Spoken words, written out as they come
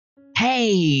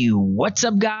Hey, what's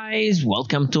up guys?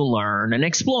 Welcome to Learn and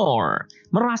Explore.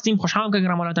 من راستیم خوشحالم که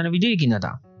گراماراتان ویدیویەکی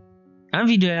نەدا. ئەم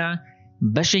ڤیدیۆیە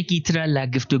بەشێکی ترە لە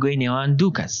گفتوگۆی نێوان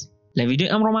دوو کەس. لە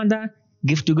ڤیدیۆی ئەمڕۆماندا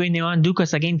گفتوگۆی نێوان دوو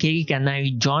کەسەکەین کە یەکێکە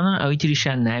ناوی جۆنە ئەوەی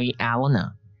تریشە ناوی ئاڵنە.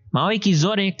 ماوەیەکی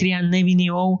زۆر یەکتریان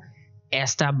نەبینیوە و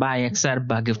ئێستا با یەکسەر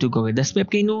بە گفتوگۆی دەست پێ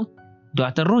بکەین و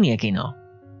دواتر ڕوونیەکەینەوە.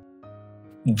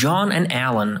 John and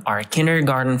Alan are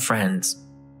kindergarten friends.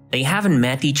 They haven't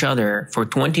met each other for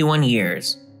 21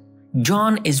 years.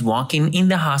 John is walking in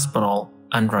the hospital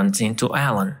and runs into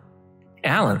Alan.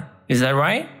 Alan, is that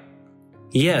right?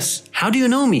 Yes. How do you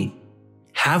know me?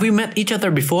 Have we met each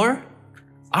other before?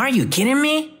 Are you kidding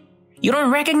me? You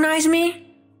don't recognize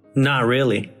me? Not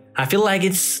really. I feel like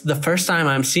it's the first time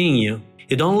I'm seeing you.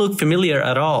 You don't look familiar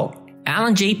at all.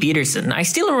 Alan J. Peterson. I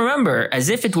still remember as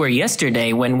if it were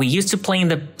yesterday when we used to play in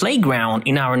the playground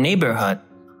in our neighborhood.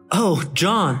 Oh,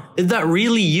 John, is that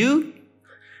really you?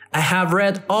 I have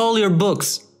read all your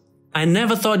books. I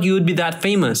never thought you would be that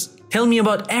famous. Tell me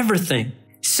about everything.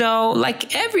 So,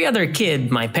 like every other kid,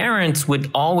 my parents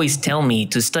would always tell me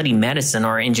to study medicine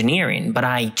or engineering, but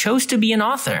I chose to be an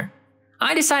author.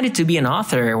 I decided to be an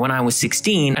author when I was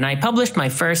 16, and I published my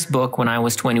first book when I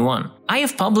was 21. I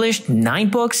have published 9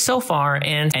 books so far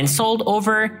and sold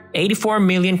over 84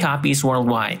 million copies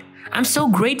worldwide. I'm so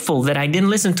grateful that I didn't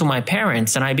listen to my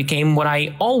parents and I became what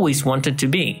I always wanted to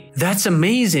be. That's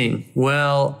amazing.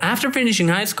 Well, after finishing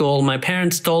high school, my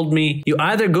parents told me you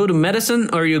either go to medicine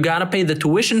or you gotta pay the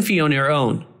tuition fee on your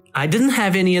own. I didn't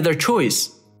have any other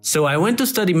choice. So I went to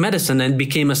study medicine and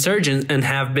became a surgeon and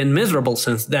have been miserable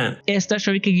since then. ئێستا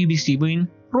شەوێکێکی بیستی بووین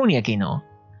ڕوونیەکەینەوە.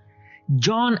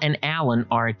 John and Alan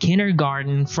are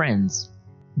kindergarten friends.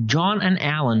 John and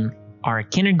Alan are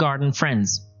kindergarten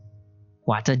friends.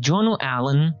 واتە جۆن و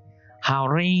ئالن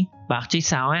هاوڕێی باخچەی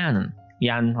ساوایانن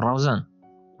یان ڕەوزن.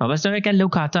 مەبەستەوەیەکە لەو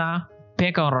کاتە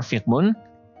پێکەوە ڕەفیق بوون.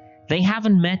 They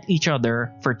haven't met each other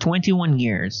for 21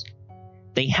 years.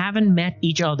 They haven't met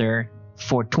each other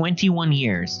for 21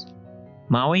 years.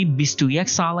 ماوەی 21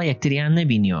 ساڵە یەکتریان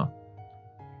نەبینیوە.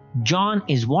 John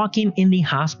is walking in the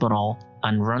hospital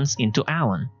and runs into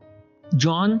Alan.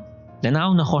 John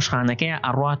لەناو نەخۆشخانەکەیە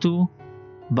ئەڕوات و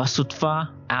بە سوتفە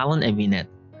ئالن ئەبینێت.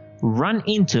 Run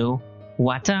into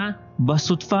واتە بە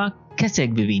سوتفە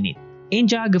کەسێک ببینیت.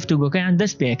 اینجا گفتوگۆکەیان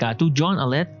دەست پێکات و جۆن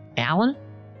ئەڵێت Alan,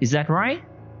 is that right?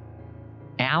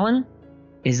 Alan,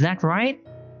 is that right?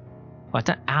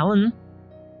 واتە Alan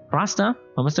ڕاستە؟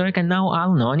 مەبەستەوەیەکە ناو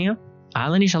ئالنەوە نییە؟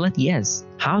 ئالنیش ئەڵێت yes.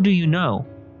 How do you know?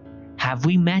 Have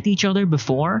we met each other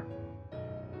before?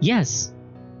 Yes.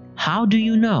 How do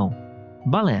you know?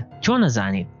 بەڵێ چۆن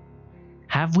نەزانیت؟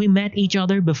 Have we met each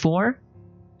other before?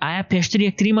 ئایا پێشتر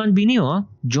یەکتریمان بینیوە؟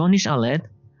 جۆنیش ئەڵێت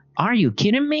Are you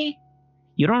kidding me?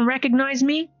 You don't recognize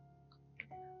me?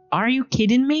 Are you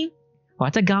kidding me?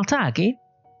 واتە گاڵتەکەیت؟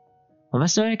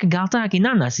 مەبەستەوەیەکە گاڵتەکەی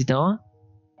ناناسیتەوە؟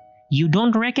 You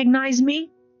don't recognize me?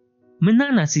 من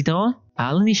ناناسیتەوە؟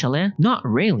 ئالنیش ئەڵێ Not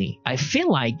really. I feel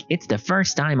like it's the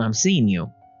first time I'm seeing you.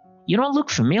 You don't look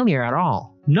familiar at all.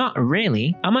 Not really.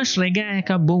 ئەمەش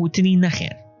ڕێگایەکە بۆ وتنی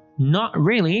نەخێر. Not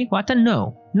really واتە no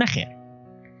نەخێر.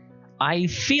 I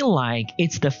feel like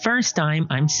it's the first time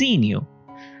I'm seeing you.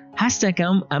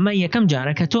 هەستەکەم ئەمە یەکەم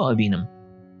جارە کە تۆ ئەبینم.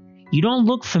 You don't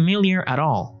look familiar at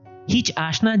all. هیچ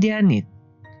ئاشنا دیار نیت.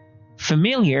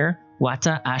 Familiar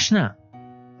واتە ئاشنا.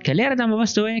 کە لێرەدا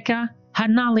مەبەستەوەیەکە هەر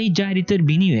ناڵی جاری تر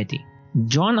بینیوێتی.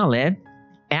 John ئەڵێت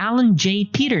Alan J.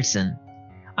 Peterson.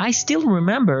 I still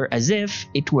remember as if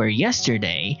it were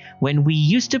yesterday when we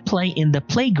used to play in the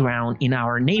playground in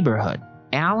our neighborhood.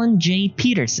 Alan J.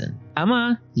 Peterson. ئەمە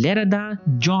لێرەدا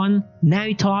جۆن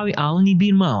ناوی تەواوی ئاڵنی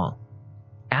بیرماوە.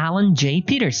 Alan J.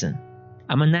 Peterson.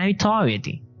 ئەمە ناوی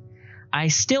تەواوێتی. I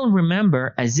still remember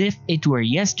as if it were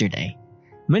yesterday.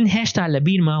 من هێشتا لە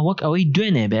بیرما وەک ئەوەی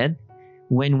دوێنێ بێت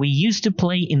when we used to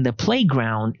play in the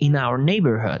playground in our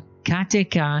neighborhood.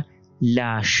 کاتێکە لە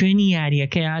شوێنی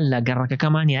یاریەکەیە لە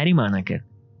گەڕەکەکەمان یاریمانە کرد.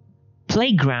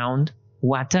 Playground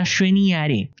واتە شوێنی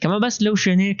یاری کەمە بەس لەو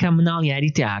شوێنەیە کە مناڵ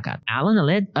یاری تێهاکات. Alan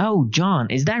ئەڵێت Oh, John,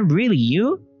 is that really you?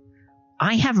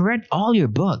 I have read all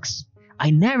your books. I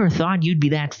never thought you'd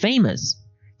be that famous.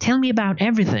 Tell me about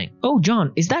everything. Oh, John,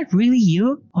 is that really you?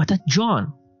 واتە John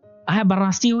ئایا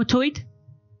بەڕاستیەوە تۆیت؟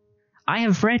 I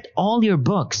have read all your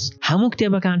books. هەموو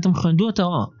کتێبەکانتم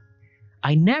خوێندووەتەوە.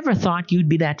 I never thought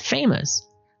you'd be that famous.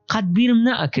 قەت بیرم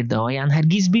نەئەکردەوە یان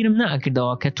هەرگیز بیرم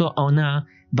نەئەکردەوە کە تۆ ئەونا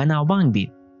بەناوبانگ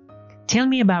بیت. Tell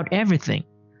me about everything.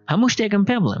 هەموو شتێکم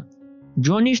پێ بڵێم.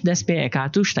 جۆنیش دەست پێ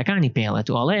ئەکات و شتەکانی پێڵێت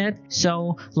و ئەڵێت So,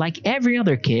 like every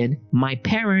other kid, my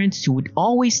parents would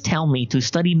always tell me to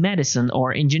study medicine or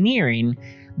engineering,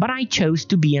 but I chose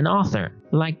to be an author.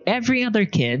 Like every other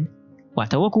kid,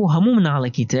 واتە وەکو هەموو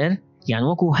مناڵێکی تر یان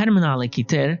وەکو هەر مناڵێکی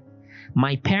تر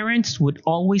my parents would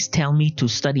always tell me to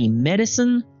study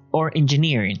medicine or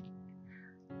engineering.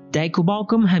 دایک و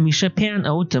باوکم هەمیشە پێیان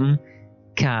ئەوتم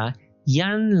کە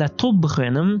یان لە طب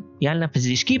بخوێنم یان لە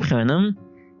پزیشکی بخوێنم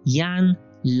یان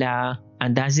لە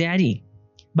ئەندازیاری.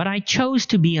 But I chose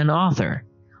to be an author.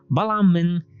 بەڵام من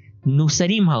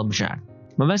نووسەریم هەڵبژار.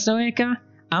 مەبەستەوەیەکە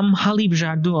ئەم هەڵی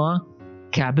بژاردووە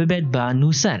کە ببێت بە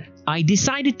نووسەر. I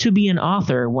decided to be an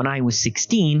author when I was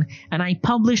 16 and I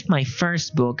published my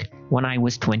first book when I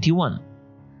was 21.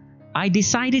 I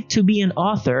decided to be an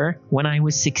author when I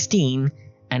was 16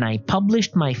 and I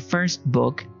published my first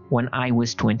book when I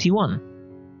was 21.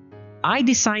 I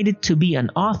decided to be an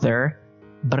author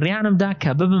بڕیانمدا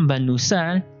کە ببم بە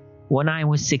نووسەر when I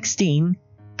was 16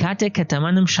 کاتێک کە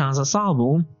تەمەنم 16 ساڵ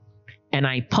بوو and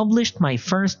I published my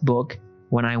first book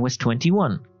when I was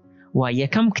 21. و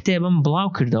یەکەم کتێبم بڵاو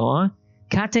کردەوە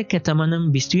کاتێک کە تەمەنم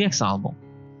 21 ساڵ بوو.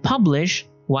 Publish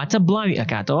واتە بڵاوی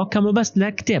ئەکاتەوە کە مەبەست لە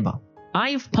کتێبە.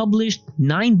 I've published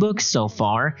 9 books so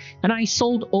far and I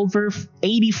sold over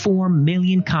 84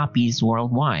 million copies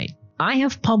worldwide. I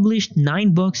have published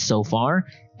 9 books so far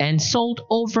and sold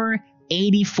over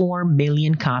 84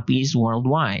 million copies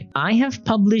worldwide. I have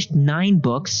published 9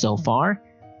 books so far.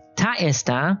 تا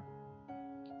ئێستا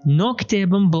 9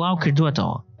 کتێبم بڵاو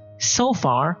کردووەتەوە. So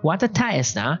far, واتە تا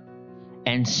ئێستا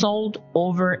and sold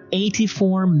over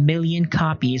 84 million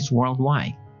copies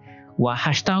worldwide. و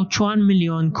 84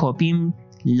 ملیۆن کۆپیم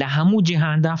لە هەموو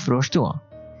جیهاندا فرۆشتووە.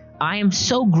 I am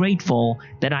so grateful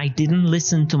that I didn't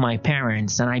listen to my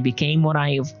parents and I became what I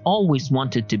have always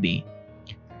wanted to be.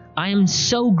 I am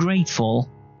so grateful,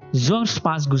 زۆر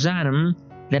سپاسگوزارم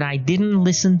that I didn't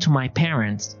listen to my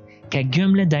parents کە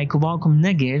گوێم لە دایک و باوکم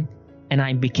نەگرت and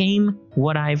I became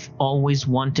what I've always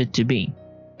wanted to be.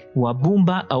 و بووم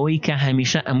بە ئەوەی کە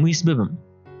هەمیشە ئەمویست ببم.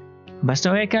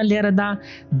 بەستەوەیەکە لێرەدا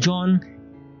جۆن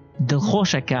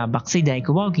دڵخۆشە کە بە قسەی دایک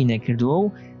و باوکی نەکردووە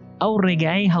و ئەو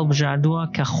ڕێگایی هەڵبژاردووە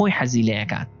کە خۆی حەزی لێ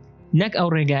ئەکات نەک ئەو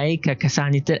ڕێگایی کە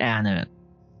کەسانی تر ئەیانەوێت.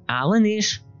 ئاڵنیش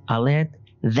ئەڵێت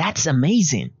That's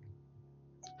amazing.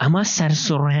 ئەمە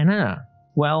سەرسوڕهێنەرە.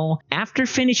 Well, after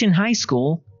finishing high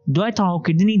school, دوای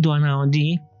تەواوکردنی دواناوەندی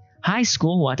high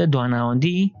school واتە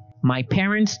دواناوەندی my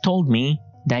parents told me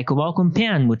دایک و باوکم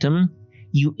پێیان وتم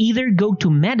you either go to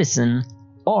medicine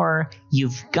or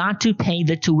you've got to pay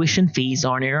the tuition fees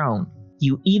on your own.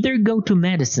 You either go to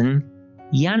medicine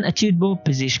یان ئەچیت بۆ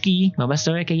پزیشکی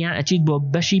مەبەستەوەیەکە یان ئەچیت بۆ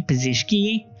بەشی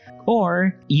پزیشکی or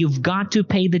you've got to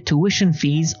pay the tuition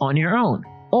fees on your own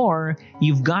or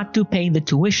you've got to pay the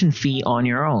tuition fee on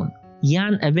your own.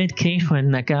 یان ئەبێت کرێی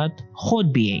خوێندنەکەت خۆت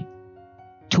بیەیت.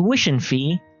 Tuition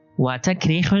fee واتە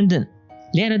کرێی خوێندن.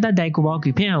 لێرەدا دایک و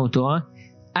باوکی پێیان وتووە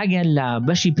ئەگەر لە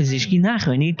بەشی پزیشکی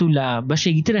ناخوێنیت و لە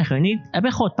بەشێکی ترە خوێنیت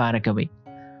ئەبێ خۆت پارەکە بیت.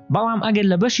 بەڵام ئەگەر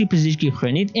لە بەشی پزیشکی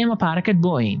خوێنیت ئێمە پارەکەت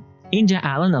بۆ ئەین. اینجا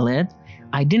ئالن ئەڵێت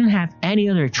I didn't have any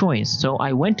other choice, so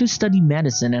I went to study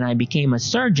medicine and I became a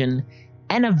surgeon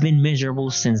and I've been miserable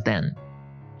since then.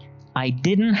 I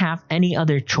didn't have any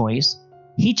other choice.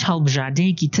 هیچ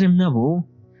هەڵبژاردەیەکی ترم نەبوو.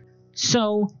 So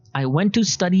I went to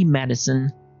study medicine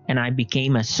and I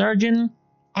became a surgeon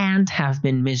and have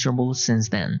been miserable since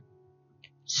then.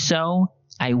 So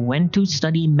I went to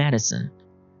study medicine.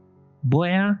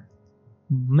 بۆیە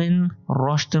من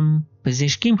ڕۆشتم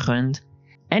پزیشکیم خوێند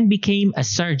and became a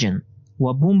surgeon.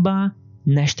 و بووم بە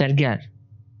نەشتەرگەر.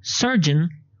 Surgeon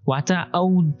واتە ئەو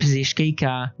پزیشکەی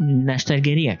کە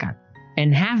نەشتەرگەریەکات.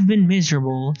 And have been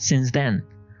miserable since then.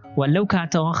 و لەو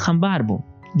کاتەوە خەمبار بووم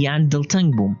یان دڵتەنگ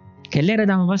بووم کە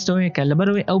لێرەدا مەبەستەوەیە کە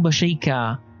لەبەرەوەی ئەو بەشەی کە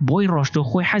بۆی ڕۆشتووە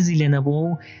خۆی حەزی لێ نەبوو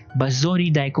و بە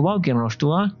زۆری دایک و باوکی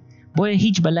ڕۆشتووە بۆیە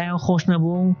هیچ بەلایەوە خۆش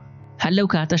نەبوو و هەر لەو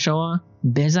کاتەشەوە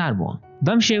بێزار بووە.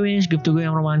 بەم شێوەیەش گفتوگۆی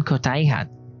ئەمڕۆمان کۆتایی هات.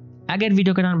 ئەگەر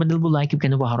ڤیدیۆکەتان بەدڵ بوو لایک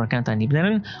بکەن و بۆ هاوڕێکانتانی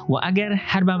بنێرن و ئەگەر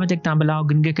هەر بابەتێکتان بەلاو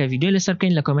گرنگە کە ڤیدیۆ لەسەر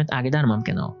بکەین لە کۆمنت ئاگادارمان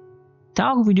بکەنەوە.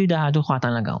 تاوەکو ڤیدیۆی داهاتوو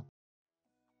خواتان لەگەڵ.